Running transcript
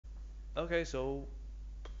Okay, so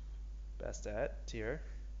best at tier.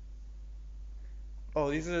 Oh,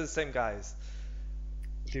 these are the same guys.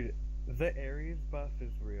 Dude, the Ares buff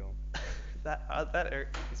is real. That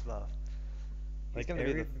Eric is buff. He's Like, gonna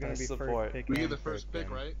be the Ares is gonna best be first support. pick We get and the first first pick,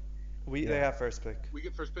 win. right? They Yeah. have first pick. We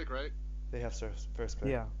get first pick, right? They have first pick.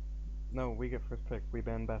 Yeah. No, we get first pick. We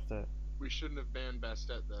ban Bastet. We shouldn't have banned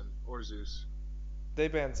Bastet then, or Zeus. They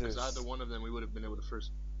banned Because Zeus. either one of them we would have been able to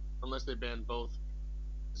first. Unless they banned both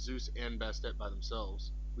Zeus and Bastet by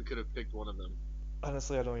themselves. We could have picked one of them.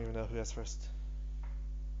 Honestly, I don't even know who has first.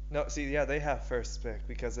 No, see, yeah, they have first pick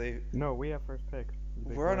because No, we have first pick.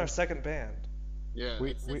 we're on our second band. Yeah.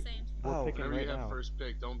 It's the same. We're picking Whenever right you have now. first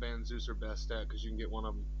pick, don't ban Zeus or Bastet because you can get one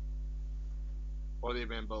of them. Or they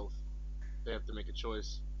ban both. They have to make a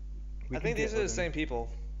choice. We I can think get these are the Odin. same people.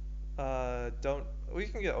 Don't we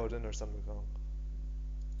can get Odin or something wrong.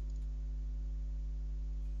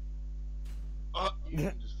 You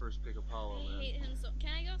can just first pick Apollo, I man. hate him so. Can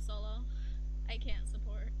I go solo? I can't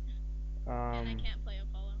support. And I can't play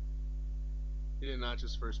Apollo. He did not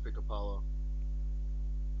just first pick Apollo.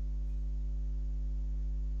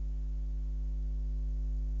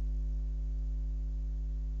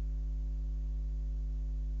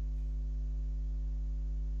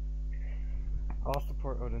 I'll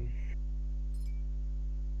support Odin.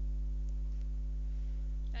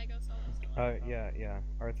 Can I go solo? Yeah.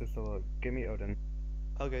 Arthur solo. Give me Odin.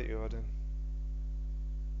 I'll get you Odin.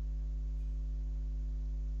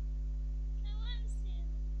 I want to.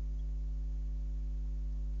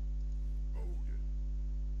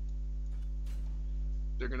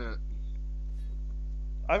 They're gonna.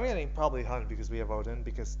 I'm getting probably Hun because we have Odin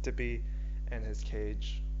because Tippy and his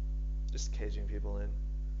cage, just caging people in.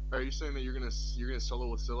 Are you saying that you're gonna solo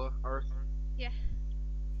with Scylla, Arth? Yeah.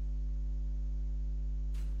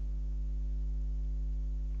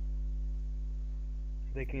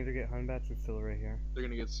 They can either get Hunbats or Scylla right here. They're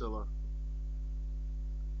gonna get Scylla.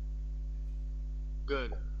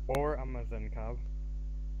 Good. Or I'm a Zenkob.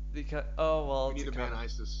 Because well, We need to ban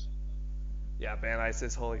Isis. Yeah, ban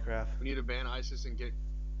Isis. Holy crap. We need to ban Isis and get.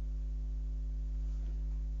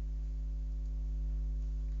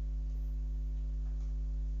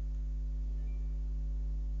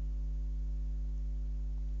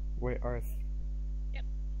 Wait, Arth. Yep.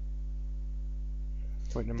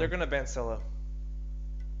 Wait, never They're mind. gonna ban Scylla.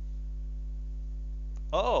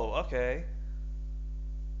 Oh, okay.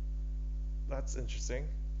 That's interesting.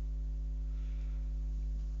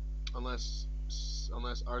 Unless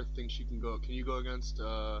Arth thinks you can go. Can you go against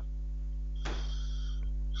Can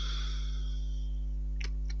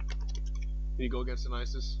you go against an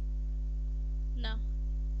Isis? No.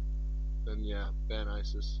 Then yeah, ban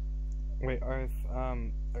Isis. Wait, Arth,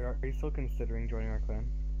 are you still considering joining our clan?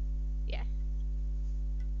 Yeah.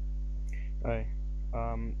 Hey,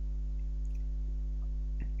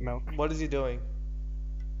 Milk. What is he doing?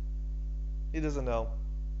 He doesn't know.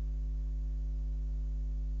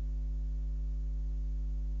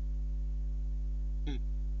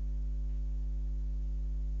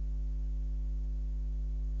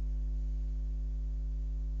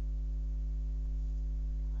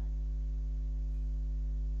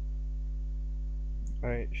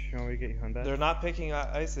 Alright, shall we get you Hunbats? They're not picking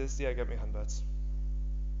Isis. Yeah, get me Hunbats.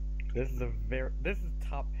 This is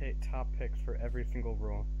top picks for every single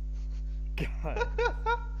rule. God.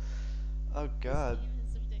 Oh god. This game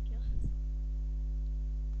is ridiculous.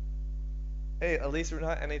 Hey, at least we're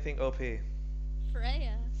not anything OP.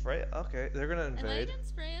 Freya. Freya, okay, they're gonna Am I invade.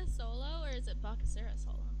 against Freya solo or is it Bakasura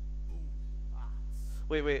solo?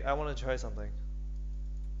 Wait, I want to try something.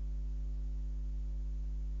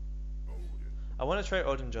 I want to try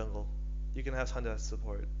Odin jungle. You can have Honda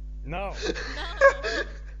support. No! No!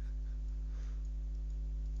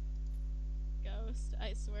 Ghost,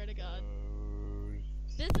 I swear to God.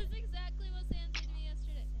 This is exactly what Sans did to me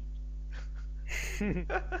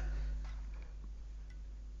yesterday.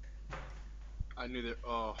 I knew that.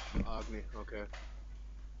 Oh, Agni. Okay.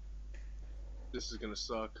 This is gonna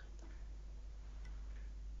suck.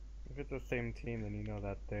 If it's the same team, then you know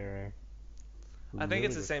that they're. I think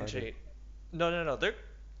it's the really same retarded. cheat. No.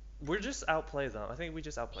 We're just outplay them. I think we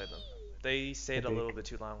just outplay them. They stayed a Could be. little bit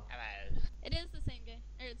too long. It is the same game.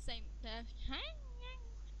 Or the same.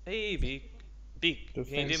 Hey, Beak. Beak, The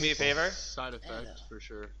can you do same me a favor? Side effect for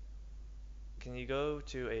sure. Can you go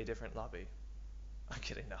to a different lobby? I'm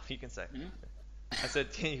kidding. No, you can say. Hmm? I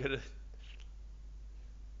said, can you go to?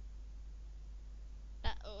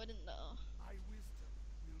 That Odin though.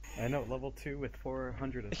 I know, level 2 with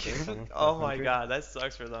 400 assists. almost Oh my 500. god, that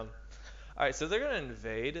sucks for them. Alright, so they're gonna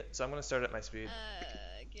invade, so I'm gonna start at my speed.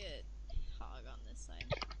 Get Hog on this side.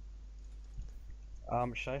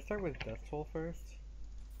 Should I start with Death Toll first?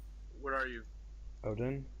 What are you?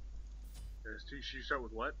 Odin? Should you start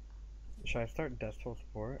with what? Should I start Death Toll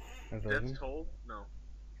support as Death's Odin? Toll? No.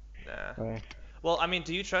 Nah. Okay. Well, I mean,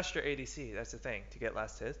 do you trust your ADC? That's the thing, to get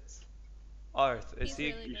last hits. Arth, is He's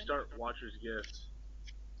he? really You good. start Watcher's Gift.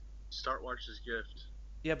 Start Watcher's Gift.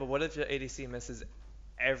 Yeah, but what if your ADC misses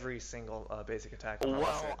every single basic attack? On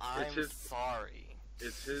Well, it? I'm his- sorry.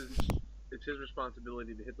 It's his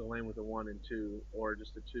responsibility to hit the lane with a 1 and 2, or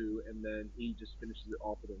just a 2, and then he just finishes it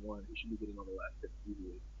off with a 1. He should be getting all the last hits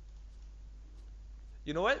easily.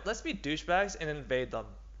 You know what? Let's be douchebags and invade them,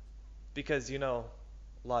 because you know,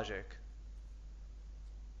 logic.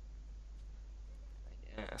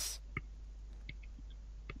 Yes.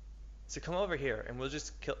 So come over here, and we'll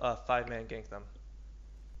just kill 5-man gank them.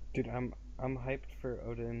 Dude, I'm hyped for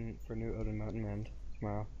Odin, for new Odin Mountain Man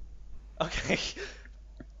tomorrow. Okay.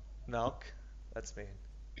 Milk. That's mean.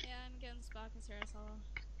 Yeah, I'm against Bacchus here solo.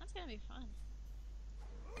 That's gonna be fun.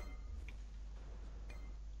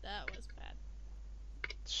 That was bad.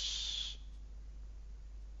 Shh.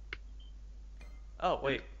 Oh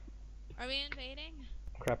wait. Are we invading?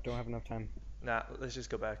 Crap, don't have enough time. Nah. Let's just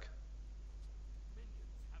go back.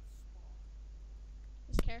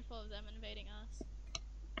 Just careful of them invading us.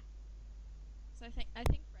 So I think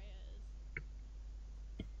Freya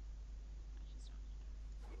is.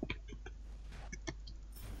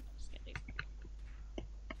 Just get these.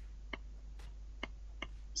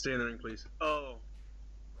 Stay in the ring, please. Oh.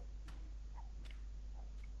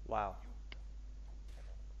 Wow.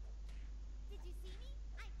 Did you see me?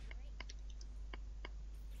 I'm great.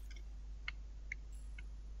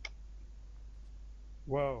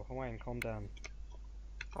 Whoa, Hawaiian, calm down.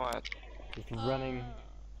 What? Just running.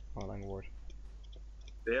 Oh. Oh, Lang Ward.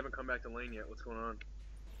 They haven't come back to lane yet. What's going on?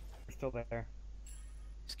 We're still there.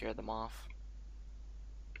 Scared them off.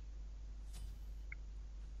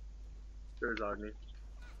 There's Agni.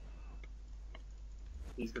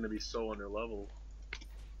 He's gonna be so under level.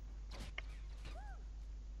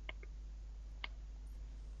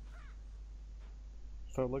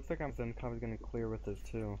 So it looks like I'm Zenkov is gonna clear with this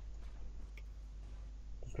too.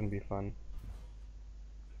 It's gonna be fun.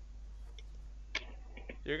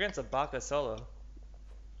 You're against a Baka solo.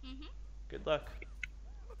 Mhm. Good luck.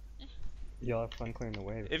 You'll have fun clearing the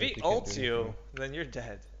wave. If because he you can't ults do you, anything. then you're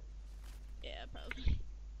dead. Yeah, probably.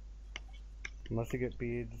 Unless you get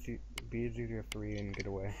beads, beads you do 3 and get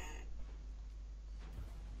away.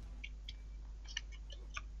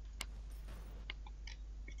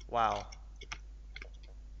 Wow.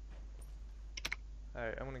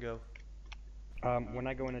 Alright, I'm gonna go. When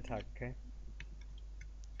I go in attack, okay?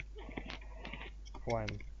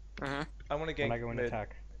 Hawaiian. Mm-hmm. I wanna gank When I go in mid.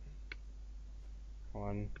 attack.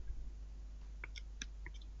 1.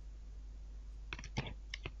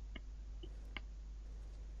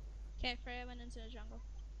 Okay, Freya went into the jungle.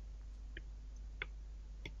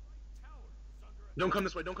 Don't come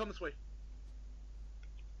this way. Don't come this way.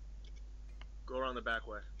 Go around the back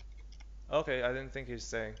way. Okay, I didn't think he was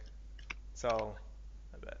saying. So,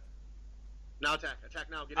 I bet. Now attack. Attack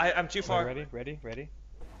now. Get in. I'm too far. Ready? Ready? Ready?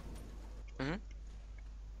 Mm-hmm.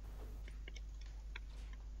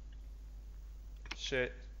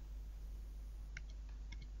 Shit.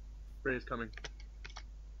 Ray's coming.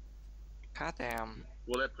 Goddamn.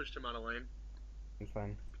 Well, that pushed him out of lane. It's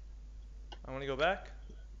fine. I wanna go back.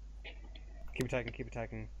 Keep attacking, keep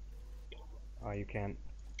attacking. Oh, you can't.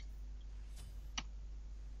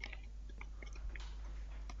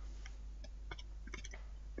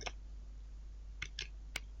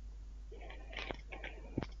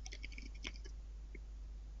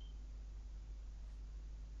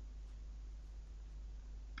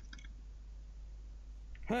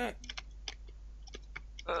 Huh.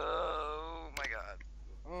 Oh my god.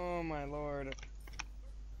 Oh my lord.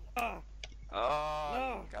 Ah! Oh,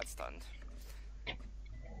 No. got stunned. At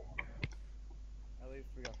least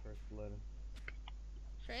we got first blood.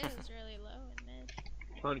 Freya's really low in mid.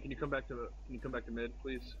 Hon, can you come back to mid,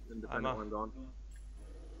 please, and defend I'm it when I'm gone?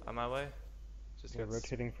 On my way. Just Yeah, gets-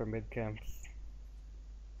 rotating for mid camps.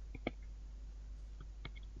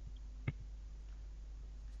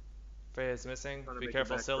 Freya's missing. Trying to Be make it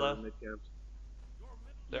careful, back for Scylla. mid camps.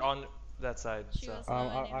 They're on that side. She So. was low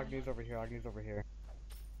anyway. Agni's over here, Agni's over here.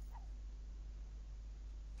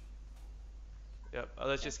 Yep.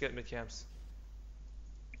 Let's just get mid camps.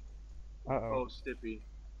 Oh, Uh-oh. Stippy.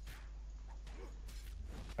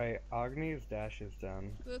 Alright, Agni's dash is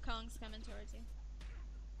down. Wukong's coming towards you.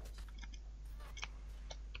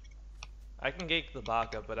 I can gank the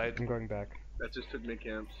Baka, but I'm going back. That just took mid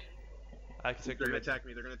camps. I can take They're the gonna mid. attack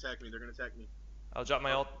me. They're gonna attack me. They're gonna attack me. I'll drop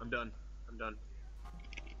my ult. I'm done. I'm done.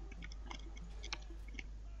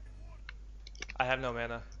 I have no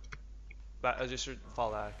mana. But I just should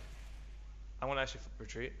fall back. I want to actually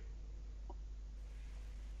retreat.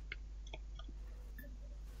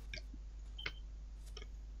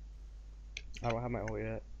 I don't have my ult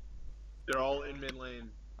yet. They're all in mid lane.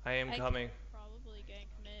 I am I coming. can probably gank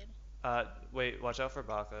mid. Wait, watch out for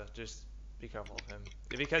Baka. Just be careful of him.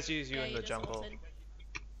 If he catches you Yeah, in he the just jungle. ulted.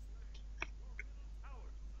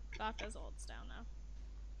 Baka's ult's down now.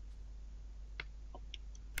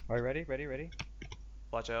 Are you ready? Ready? Ready?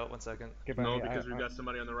 Watch out, 1 second. Get by No, me. because we've got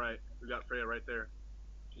somebody on the right. We got Freya right there.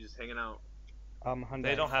 She's just hanging out. Hyundai.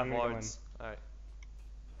 They don't have I'm gonna go in. wards. Alright.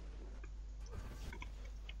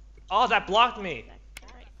 Oh, that blocked me!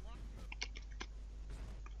 Right.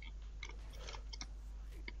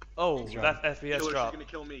 Oh, Good that job. FPS Kill her, she's drop. gonna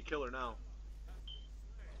kill me. Kill her now.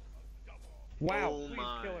 Wow! Oh Please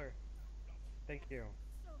my. kill her. Thank you.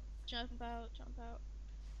 Jump out, jump out.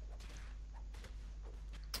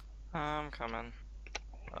 I'm coming.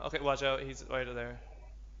 Okay, watch out. He's right there.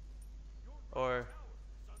 Or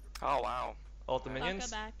Oh wow. ult the Baka minions.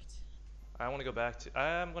 Baka backed. I want to go back to.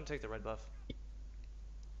 I'm going to take the red buff.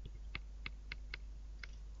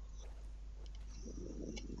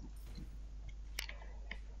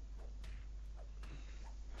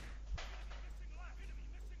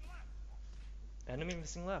 Enemy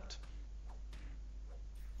missing left.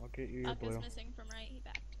 I'll get you your Baka's blue. missing from right, he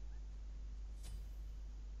backed.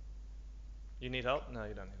 You need help? No,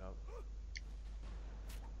 you don't need help.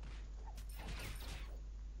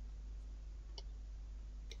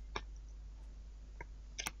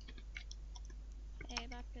 Hey,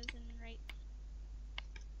 Baka's in right.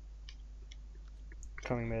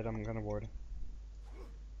 Coming mid. I'm gonna ward.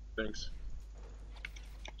 Thanks.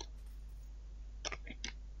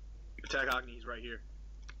 Attack Agni, he's right here.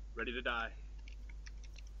 Ready to die.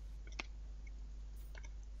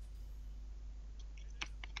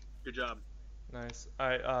 Good job. Nice.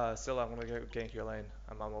 Alright, still I'm gonna go gank your lane.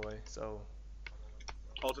 I'm on my way, so.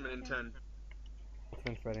 Ultimate in 10.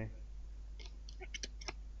 Ultimate's ready.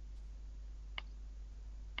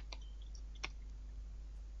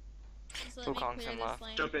 Just let me Wukong's clear in this left.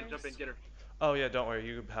 lane Jump in, first. jump in, get her. Oh yeah, don't worry.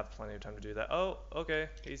 You have plenty of time to do that. Oh, okay.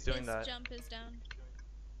 He's doing His that. jump is down.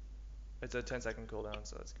 It's a 10-second cooldown,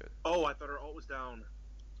 so that's good. Oh, I thought her ult was down.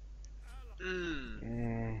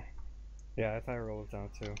 Mmm. Yeah, I thought her roll was down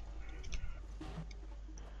too.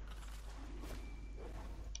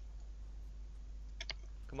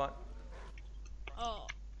 Come on. Oh,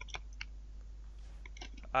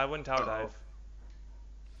 I wouldn't tower Uh-oh. dive.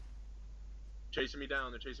 Chasing me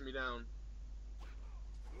down, they're chasing me down.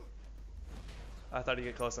 I thought he'd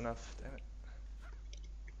get close enough. Damn it.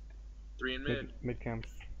 3 in mid. Mid camps.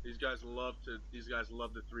 These guys love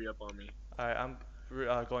to 3 up on me. Alright, I'm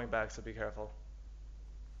going back, so be careful.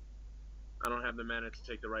 I don't have the mana to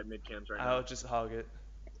take the right mid cams right I'll now. just hog it.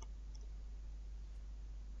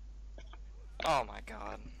 Oh my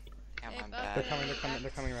god. Damn, Hey, I'm Baka. They're bad. coming.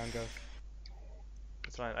 They're coming around. Ghost.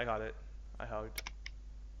 It's fine. I got it. I hogged.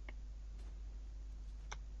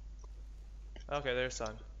 Okay, there's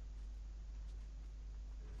sun.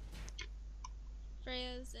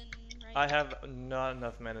 Freya's in right. I have not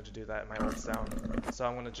enough mana to do that. My ult's down, so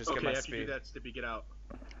I'm gonna just Okay, get my after you speed. do that, Stippy, get out.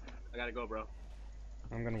 I gotta go, bro.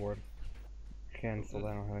 I'm gonna ward. Cancel.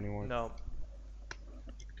 I don't have any wards. No.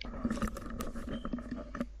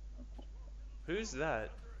 Who's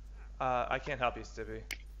that? I can't help you, Stippy.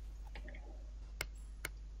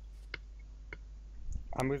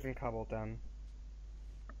 I'm losing Cobalt down.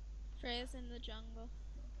 Freya's in the jungle.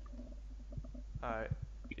 Alright,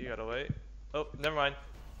 you gotta wait. Oh, never mind.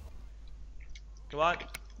 Come on.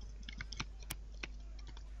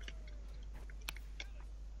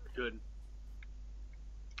 Good.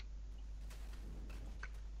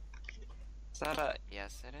 Is that a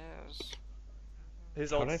yes it is.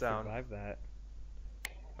 His How did I ult's down. survive that?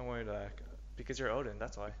 I'm worried back. Because you're Odin,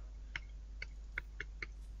 that's why.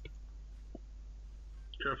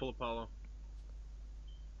 Careful, Apollo.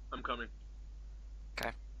 I'm coming.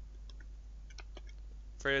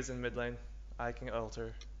 Freya's in mid lane. I can ult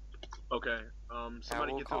her. Okay.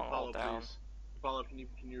 Somebody we'll get to call Apollo, ult down. please. Apollo, can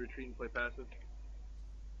you retreat and play passive?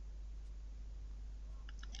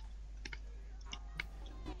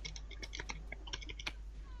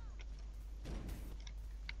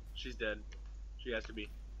 She's dead. She has to be.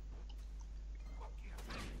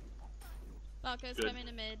 Baka's Good. coming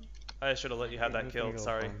to mid. I should have let you have that I'm just gonna killed, go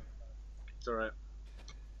sorry. farm. It's alright.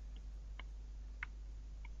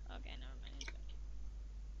 Okay, never mind. He's back.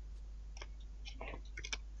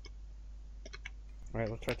 Alright,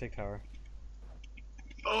 let's try to take tower.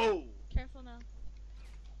 Oh! Careful now.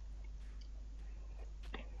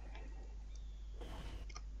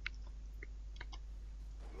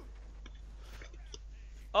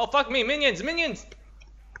 Oh fuck me, minions, minions!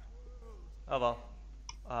 Oh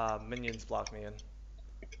well. Minions blocked me in.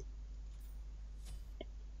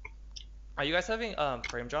 Are you guys having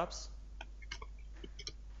frame drops?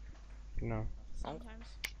 No. Sometimes.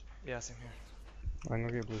 Yeah, same here. I'm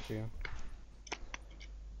gonna get blue for you.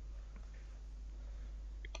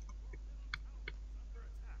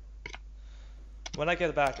 When I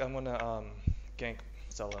get back, I'm gonna gank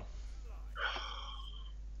solo.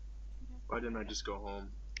 Why didn't I just go home?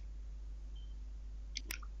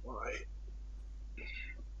 Why?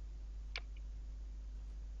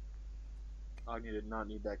 Agni did not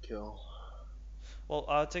need that kill. Well,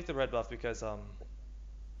 I'll take the red buff because Oh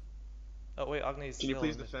wait, Agni's Can you still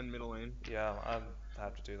please in the- defend middle lane? Yeah, I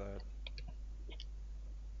have to do that.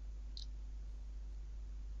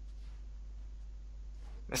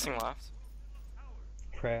 Missing left.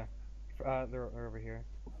 Freya. They're over here.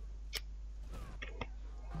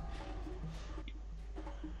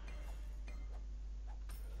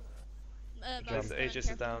 Baka's The down, Aegis is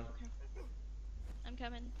careful. down. I'm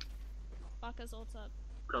coming. Baka's ult's up.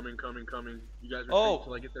 Coming. You guys retreat Oh!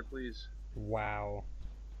 till I get there, please. Wow.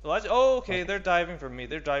 Oh, okay, they're diving for me.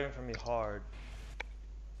 They're diving for me hard.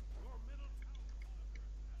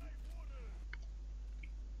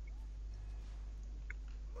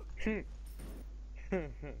 I'm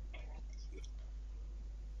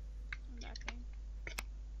backing.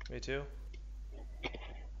 Me too.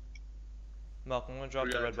 Malcolm, I'm gonna drop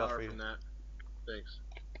We the got a red buff tower for you. from that. Thanks.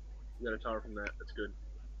 You got a tower from that. That's good.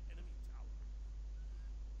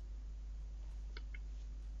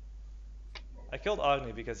 I killed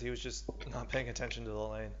Agni because he was just not paying attention to the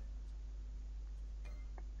lane.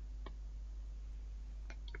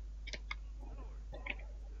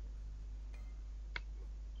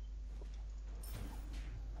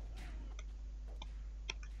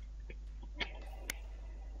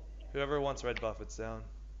 Whoever wants red buff, it's down.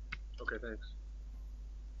 Okay, thanks.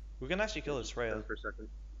 We can actually kill this Freya. Stand for a second.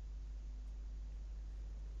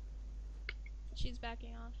 She's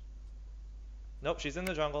backing off. Nope, she's in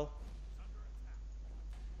the jungle.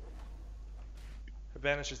 Her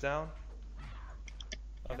banish is down.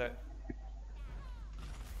 Okay.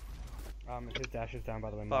 His dash is down by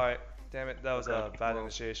the window. Alright. Damn it, that was a Okay, bad well-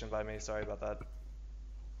 initiation by me. Sorry about that.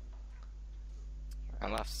 My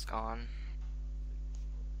left's gone.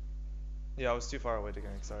 Yeah, I was too far away to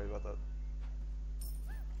gank. Sorry about that.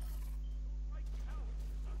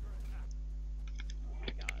 Oh my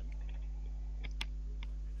god.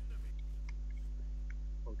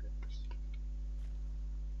 Okay.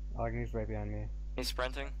 Agni's right behind me. He's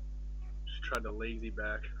sprinting. Just tried to lazy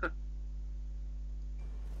back. Not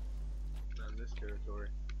in this territory.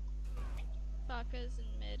 Baka's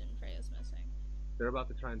in mid and Freya's missing. They're about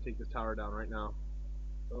to try and take this tower down right now.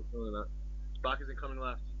 Oh, no, they're not. Baka's incoming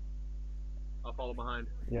left. I'll follow behind.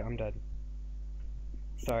 Yeah, I'm dead.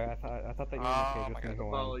 Sorry, I thought that you were in the Oh cage my with me. God.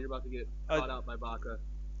 Go Follow, on. you're about to get caught out by Baka.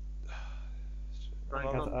 Try and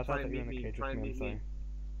I'm come, on, I thought try that and you were meet in the me. cage Try with and me. I'm meet me. sorry.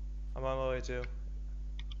 I'm on my way too.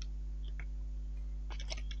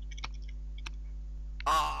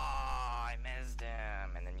 Ah, I missed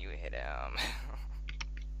him, and then you hit him.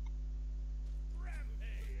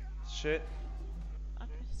 Shit.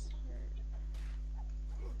 Baka's hurt.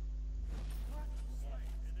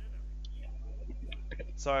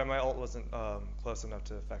 Sorry, my ult wasn't close enough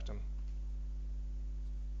to affect him.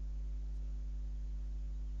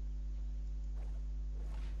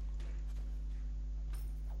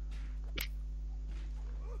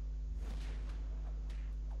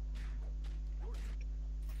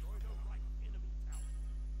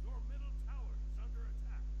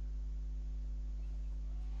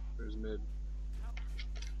 There's mid.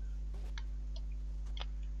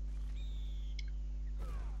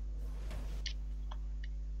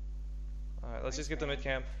 Alright, let's just get the mid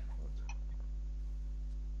camp.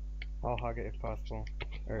 I'll hog it if possible,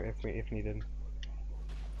 or if needed.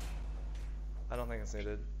 I don't think it's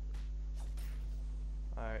needed.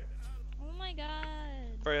 Alright. Oh my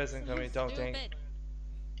god. Freya's incoming, don't Stupid. gank.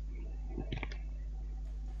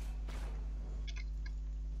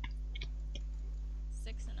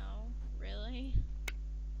 Six and 0. Really?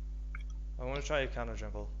 I want to try a counter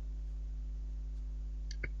jungle.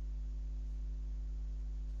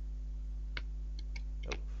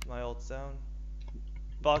 Nope, my ult's down. You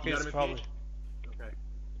Baka got is him in probably. cage? Okay.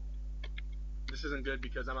 This isn't good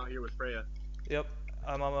because I'm out here with Freya. Yep,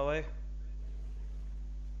 I'm on my way.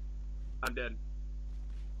 I'm dead.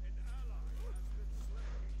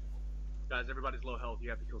 Guys, everybody's low health. You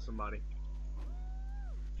have to kill somebody.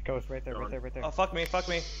 Ghost right there, right Gone. there, right there. Oh, fuck me, fuck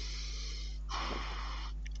me.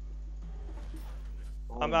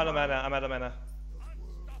 Oh I'm out of my. mana, I'm out of mana.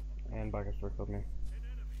 And Baka circled me.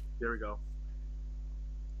 There we go.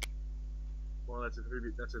 Well, that's a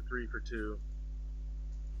 3 for 2.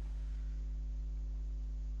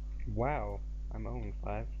 Wow, I'm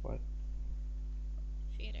 0-5. What?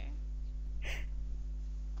 Cheater.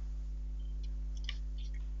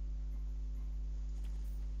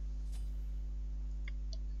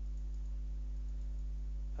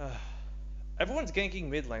 Everyone's ganking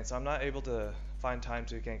mid lane, so I'm not able to find time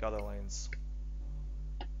to gank other lanes.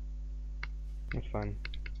 That's fine.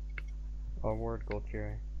 I'll ward gold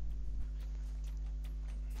fury.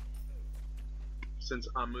 Since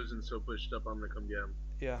Amuzin's so pushed up, I'm gonna come get him.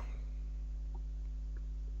 Yeah.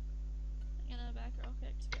 I'm gonna back real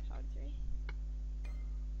quick to get hog 3.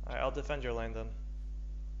 Alright, I'll defend your lane then.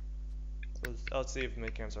 Let's see if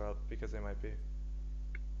mid camps are up, because they might be.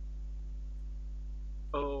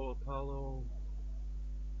 Oh, Apollo.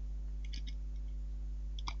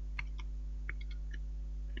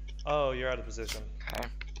 Oh, you're out of position. Okay.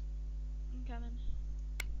 I'm coming.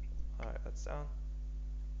 Alright, that's down.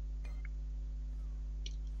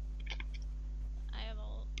 I have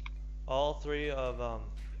ult. All 3 of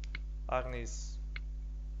Agni's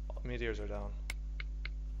meteors are down.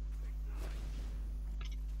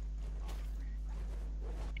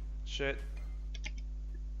 Shit.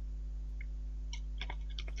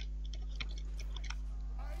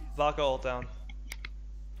 Baka ult down.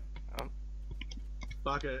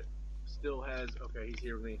 Baka still has. Okay, he's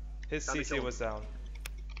here with me. His Time to kill CC him. was down.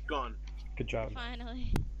 Gone. Good job.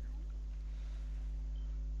 Finally.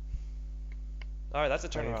 Alright, that's a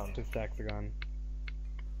Nice, turnaround. his stacks are gone.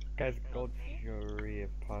 Guys, gold fury if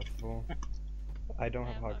possible. I don't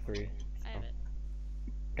have hog 3. I have it.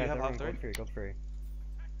 Guys, have hog everyone 3? gold fury.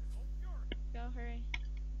 Go, hurry.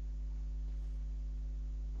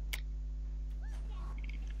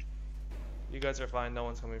 You guys are fine, no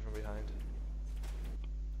one's coming from behind.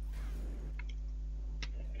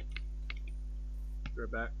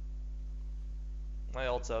 Right back. My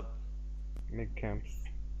ult's up. Mid camps.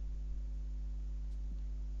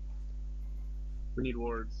 We need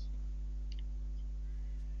wards.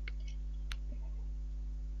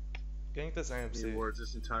 Gank this We need AMC. wards.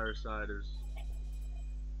 This entire side is.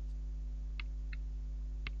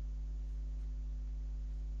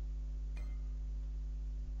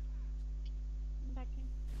 I'm backing.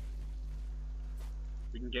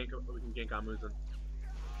 We can gank Amuzin.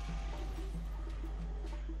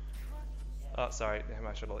 Oh, sorry. Damn,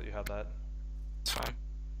 I should have let you have that. It's fine.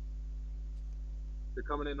 They're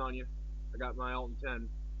coming in on you. I got my ult in 10.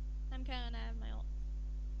 I'm coming. I have my ult.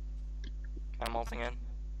 I'm ulting in.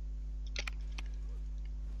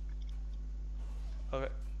 Okay.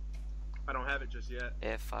 I don't have it just yet.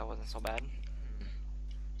 If I wasn't so bad.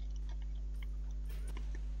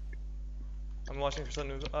 I'm watching for Sun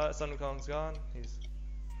Wukong's gone. He's...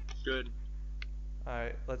 Good.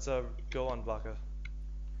 Alright, let's go on Baka.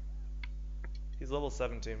 He's level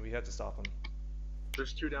 17, we have to stop him.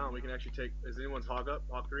 There's 2 down. We can actually take. Is anyone's hog up?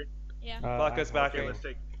 Hog 3? Yeah. Baka's I'm- backing. Okay, let's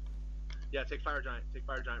take. Yeah, take Fire Giant. Take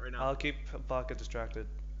Fire Giant right now. I'll keep Baka distracted.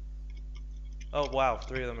 Oh wow,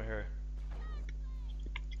 3 of them are here.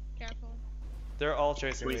 Careful. They're all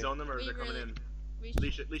chasing we me. zone them or We they're coming really- in? We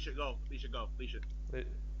Leash it, go. Leash it, go. Leash it. They-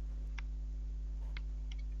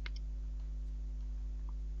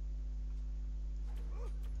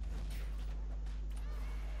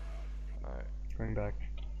 Alright, Going back.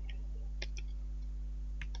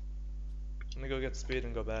 I'm gonna go get speed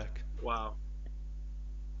and go back. Wow.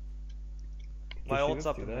 My Did she ult's just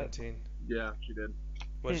up do in that? 19. Yeah, she did.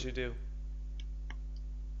 What did she do?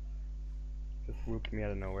 Just whooped me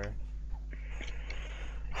out of nowhere.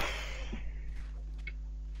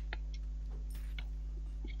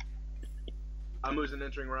 Amuzin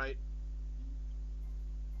entering right.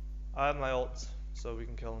 I have my ult, so we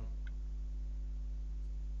can kill him.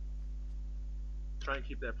 Try and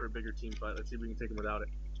keep that for a bigger team fight. Let's see if we can take him without it.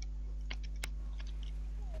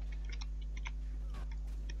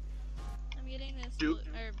 I'm getting this Dude.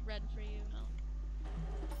 or red for you, Mel.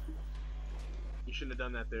 You shouldn't have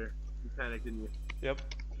done that there. You panicked, didn't you? Yep.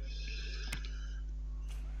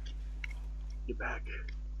 Get back.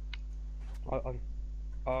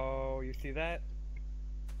 Oh, you see that?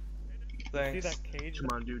 See Thanks. that cage? Come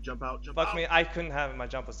on, dude. Jump out. Jump Fuck out. me, I couldn't have it, my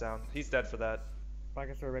jump was down. He's dead for that.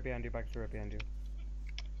 Bacchus right behind you, Bacchus right behind you.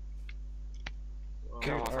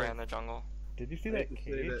 Go Oh, off right in the jungle. Did you see I that hate to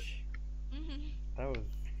say that. cage? Mm-hmm. That was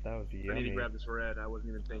I need to yummy. grab this red. I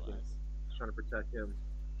wasn't even thinking. Just trying to protect him.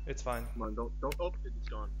 It's fine. Come on, don't. Oh, it's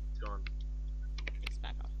gone. It's gone. Just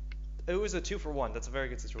back off. It was a 2 for 1, that's a very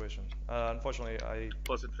good situation. Unfortunately,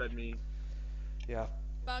 Plus, it fed me. yeah.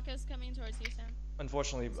 Baka's coming towards you, Sam.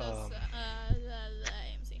 Unfortunately, So it's,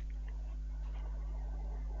 the AMC.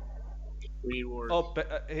 We need wars. Oh,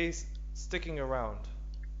 he's sticking around.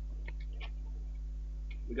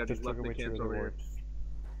 We got Just these took left away 2 camps of the over here. wards.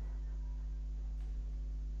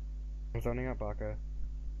 I'm zoning out Baka.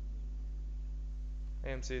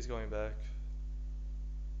 AMC is going back.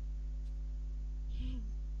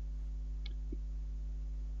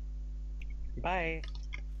 Bye.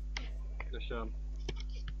 Good show.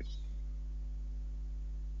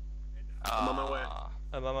 I'm on my way.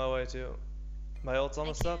 I'm on my way too. My ult's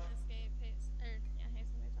almost I up. can't escape haste. Yeah, haste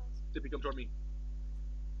and toss. Tippy, come toward me.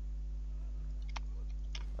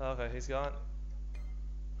 Okay, he's gone.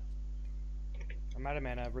 I'm out of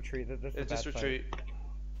mana. Retreat. This is a Just bad fight. retreat.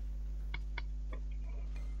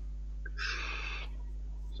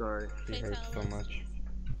 Sorry. He Take hurts so Talos. much.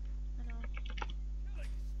 I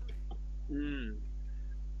know. Mmm.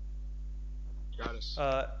 Got us.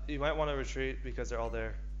 You might want to retreat because they're all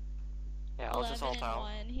there. Yeah, I'll just 11 ult and out.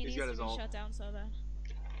 1. He He's needs got to his be ult. shut down so bad.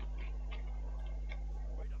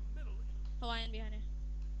 Hawaiian behind you.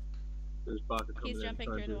 There's Baka coming He's in. jumping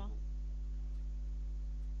trying through to- the wall.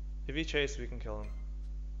 If he chases, we can kill him.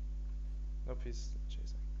 Nope, he's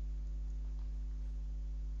chasing.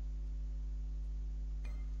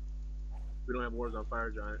 We don't have wars on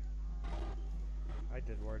Fire Giant. I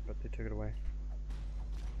did ward, but they took it away.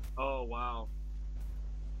 Oh, wow.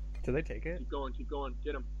 Did they take it? Keep going,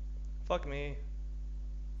 get him. Fuck me.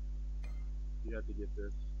 You have to get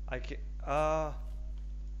this. I can't.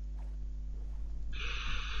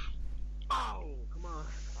 Oh, come on.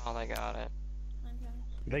 Oh, they got it. Okay.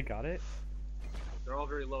 They got it? They're all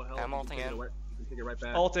very low health. I'm You can ulting take it in. away- You can take it right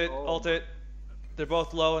back. Ult it, Oh. ult it. They're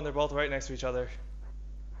both low and they're both right next to each other.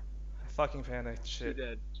 I fucking panicked. Two Shit.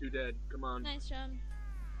 dead. Come on. Nice job.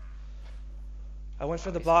 I went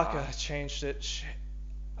for the Nice Baka, job. changed it. Shit.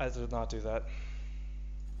 I did not do that.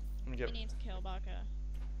 Let me We get. need to kill Baka.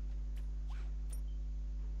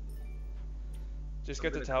 Just I'm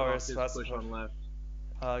get the gonna cut off towers. his That's push on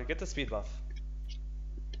left. get the speed buff.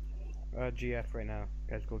 GF right now.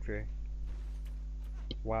 Guys, go Tree.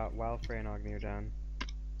 While Frey and Agni are down.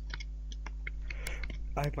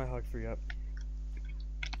 I have my hog 3 up.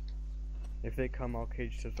 If they come, I'll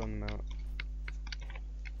cage to zone them out.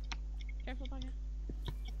 Careful, Baka.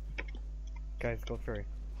 Guys, go Frey.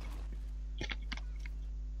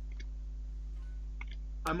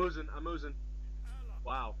 I'm oozing.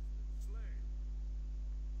 Wow.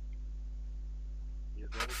 He's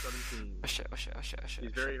level 17. Oh shit, oh shit, oh shit, oh shit.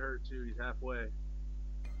 He's oh very shit. hurt too. He's halfway.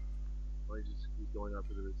 Oh, he's going up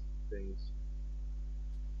into his things.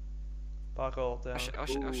 Baka ult down. Oh shit, oh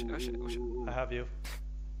shit, oh shit, oh shit, oh shit. Ooh. I have you.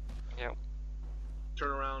 Yep. Turn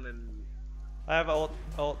around and I have ult.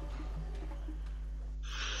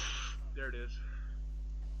 there it is.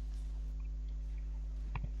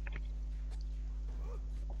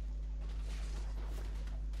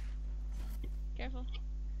 Careful.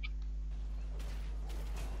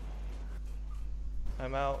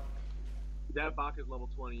 I'm out. That Baka's level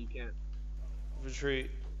 20. You can't. Retreat.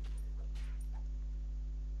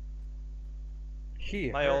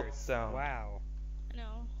 He My hurts. ult's down. Wow. I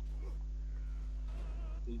know.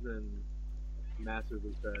 He's been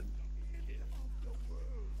massively fed.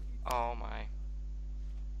 Oh my.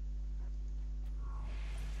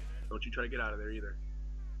 Don't you try to get out of there either.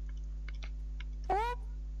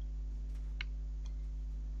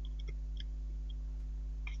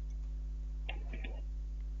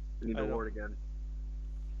 We need I the don't- ward again.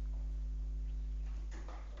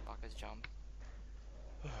 Baka's jump.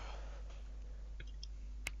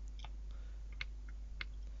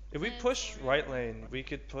 If we Nice push ward. right lane, we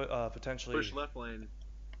could put potentially. Push left lane.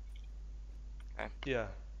 Yeah.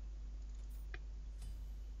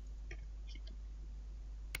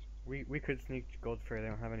 We could sneak gold Frey, they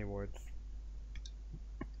don't have any wards.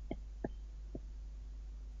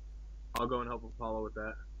 I'll go and help Apollo with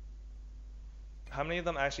that. How many of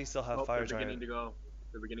them actually still have Oh, fire they're beginning giant? to go.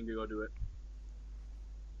 They're beginning to go do it.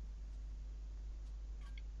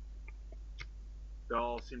 They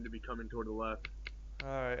all seem to be coming toward the left. All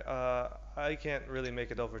right. I can't really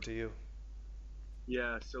make it over to you.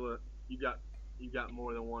 Yeah, Scylla, you got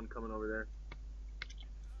more than one coming over there.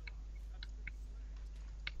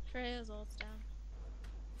 Freya's ult's down.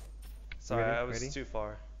 Sorry, Ready? I was Ready? too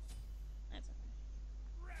far. That's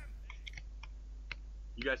okay.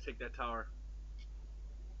 You guys take that tower.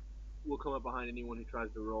 We'll come up behind anyone who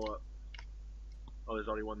tries to roll up. Oh, there's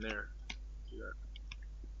already one there. Do that.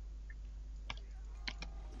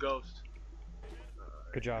 Ghost.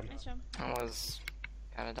 Good job. Nice job. That was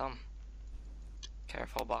kinda dumb.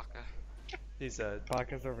 Careful, Baka. He's dead.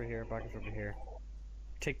 Baka's over here, Baka's over here.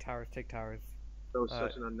 Take towers, take towers. That was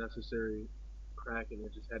Alright. such an unnecessary crack, and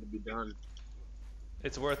it just had to be done.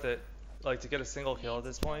 It's worth it. Like to get a single kill at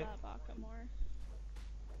Needs this to kill point. that Baka more.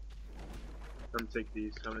 I'm gonna take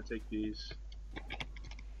these. I'm gonna take these.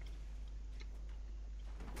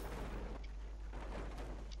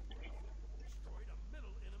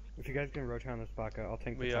 If you guys can rotate on this Baka, I'll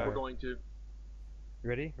tank the We tower. are. We're going to.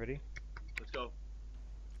 Ready? Ready? Let's go.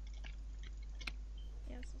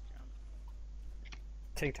 Yes, let's jump.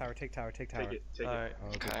 Take tower, take tower, take tower. Take it. Take Alright.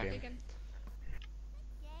 Oh, good Okay. game. Taken.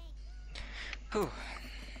 Dang. Whew.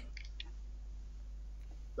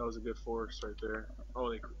 That was a good force right there.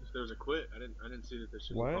 Oh, there was a quit. I didn't see that there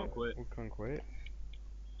should What? have quit. We can't quit.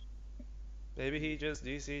 Maybe he just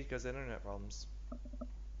DC'd because of internet problems.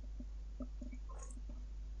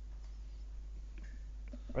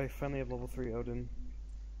 I finally have level 3 Odin.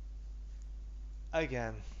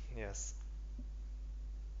 Again, yes.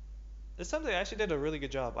 This time they actually did a really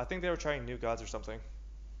good job. I think they were trying new gods or something.